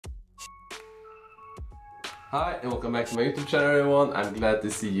Hi and welcome back to my YouTube channel everyone. I'm glad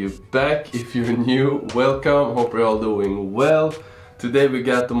to see you back. If you're new, welcome. Hope you're all doing well. Today we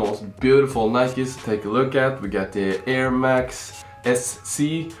got the most beautiful Nikes to take a look at. We got the Air Max SC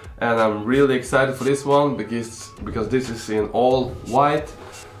and I'm really excited for this one because this is in all white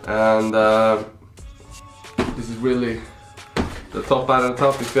and this is really the top out of the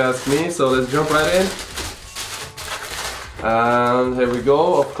top if you ask me. So let's jump right in. And here we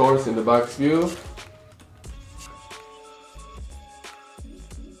go, of course in the box view.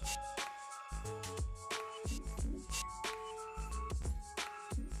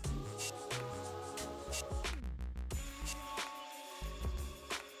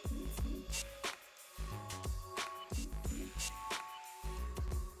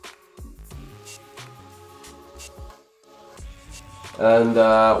 And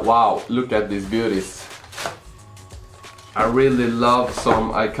wow, look at these beauties. I really love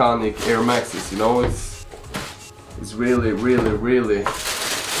some iconic Air Maxes, you know, it's really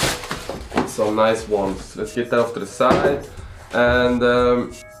some nice ones. Let's get that off to the side and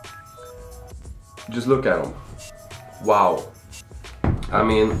just look at them. Wow, I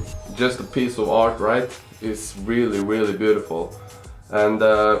mean, just a piece of art, right? It's really beautiful, and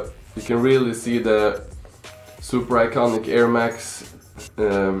you can really see the super iconic Air Max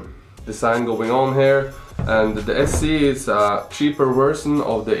design going on here. And the SC is a cheaper version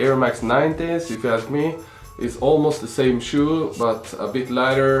of the Air Max 90s, if you ask me. It's almost the same shoe but a bit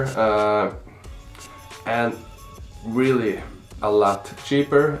lighter and really a lot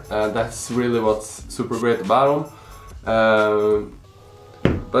cheaper, and that's really what's super great about them.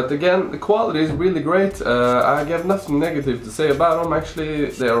 But again, the quality is really great. I have nothing negative to say about them. Actually,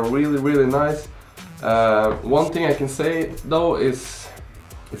 they are really nice. One thing I can say though is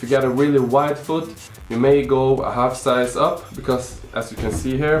if you got a really wide foot, you may go a half size up, because as you can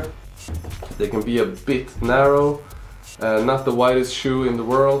see here, they can be a bit narrow. Not the widest shoe in the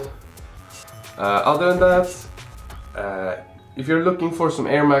world. Other than that, if you're looking for some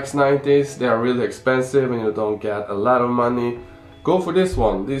Air Max 90s, they are really expensive and you don't get a lot of money, go for this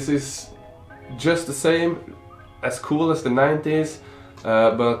one. This is just the same, as cool as the 90s,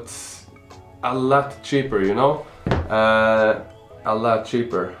 but a lot cheaper, you know. A lot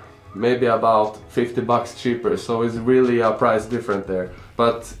cheaper, maybe about 50 bucks cheaper, so it's really a price difference there,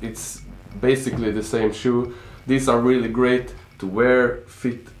 but it's basically the same shoe. These are really great to wear,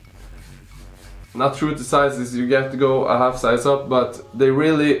 fit not true to sizes, you get to go a half size up, but they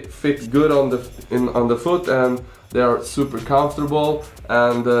really fit good on the foot, and they are super comfortable,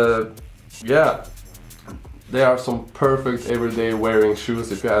 and yeah, they are some perfect everyday wearing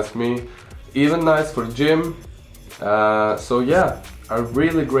shoes if you ask me. Even nice for the gym. So yeah, a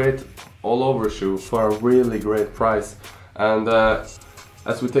really great all over shoe for a really great price. And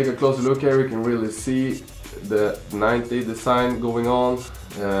as we take a closer look here, we can really see the 90 design going on.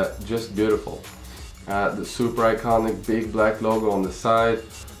 Just beautiful. The super iconic big black logo on the side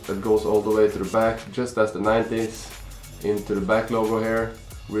that goes all the way to the back, just as the 90s into the back logo here.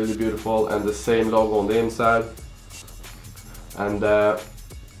 Really beautiful, and the same logo on the inside. And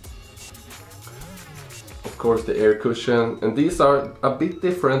of course the air cushion, and these are a bit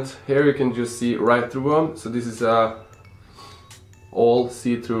different. Here you can just see right through them, so this is a all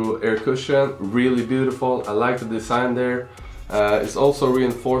see-through air cushion, really beautiful. I like the design there. It's also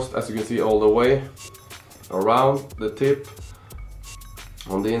reinforced, as you can see, all the way around the tip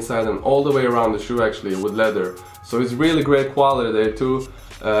on the inside and all the way around the shoe, actually, with leather, so it's really great quality there too.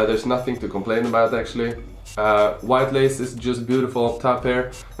 There's nothing to complain about, actually. White lace is just beautiful up top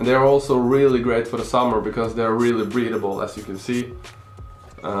here, and they are also really great for the summer because they are really breathable, as you can see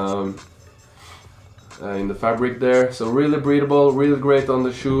in the fabric there. So really breathable, really great on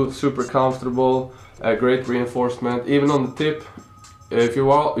the shoe, super comfortable, great reinforcement even on the tip. If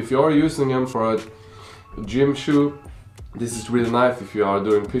you are using them for a gym shoe, this is really nice. If you are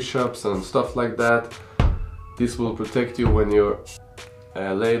doing push-ups and stuff like that, this will protect you when you're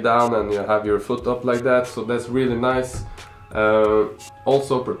lay down and you have your foot up like that, so that's really nice.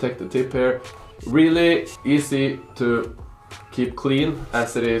 Also protect the tip here. Really easy to keep clean,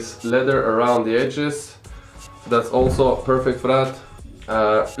 as it is leather around the edges. That's also perfect for that.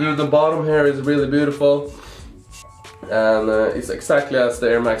 Even the bottom here is really beautiful, and it's exactly as the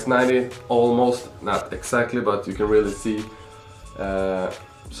Air Max 90, almost, not exactly, but you can really see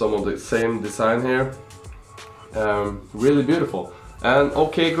some of the same design here. Really beautiful. And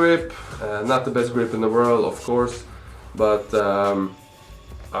okay grip, not the best grip in the world, of course, but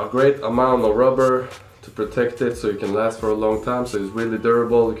a great amount of rubber to protect it so it can last for a long time. So it's really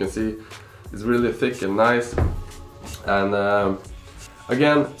durable. You can see it's really thick and nice, and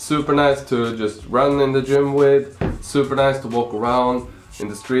Again, super nice to just run in the gym with, super nice to walk around in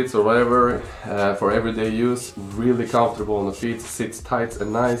the streets or whatever, for everyday use. Really comfortable on the feet, sits tight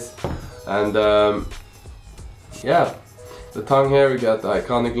and nice. And yeah, the tongue here, we got the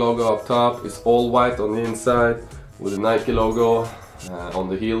iconic logo up top. It's all white on the inside with the Nike logo on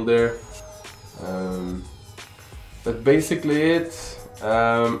the heel there. But basically it.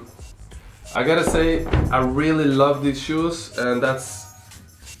 I gotta say, I really love these shoes, and that's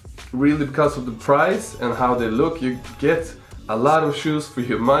really because of the price and how they look. You get a lot of shoes for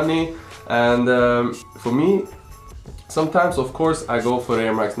your money, and for me, sometimes of course I go for the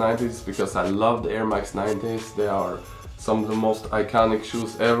Air Max 90s because I love the Air Max 90s. They are some of the most iconic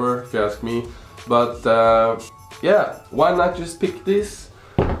shoes ever, if you ask me. But yeah, why not just pick this?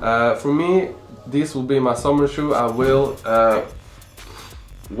 For me, this will be my summer shoe. I will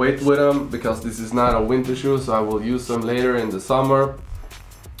wait with them because this is not a winter shoe, so I will use them later in the summer.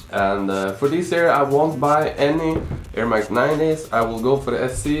 And for this year I won't buy any Air Max 90s. I will go for the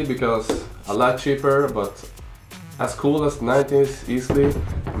SC because a lot cheaper, but as cool as the 90s easily,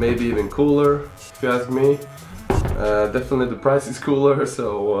 maybe even cooler if you ask me. Definitely the price is cooler,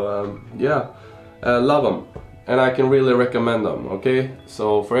 so yeah, love them, and I can really recommend them. Okay,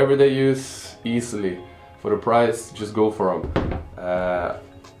 so for everyday use, easily, for the price, just go for them.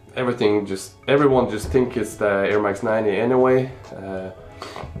 Everyone just think it's the Air Max 90 anyway.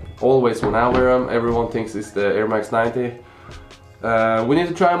 Always when I wear them, everyone thinks it's the Air Max 90. We need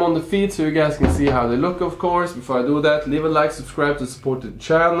to try them on the feet so you guys can see how they look, of course. Before I do that, leave a like, subscribe to support the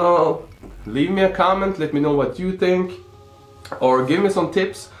channel. Leave me a comment, let me know what you think. Or give me some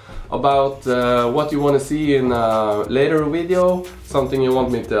tips about what you want to see in a later video. Something you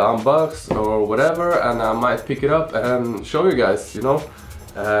want me to unbox or whatever, and I might pick it up and show you guys, you know.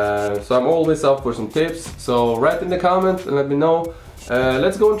 So I'm always up for some tips, so write in the comment and let me know.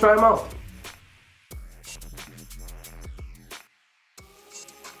 Let's go and try them out.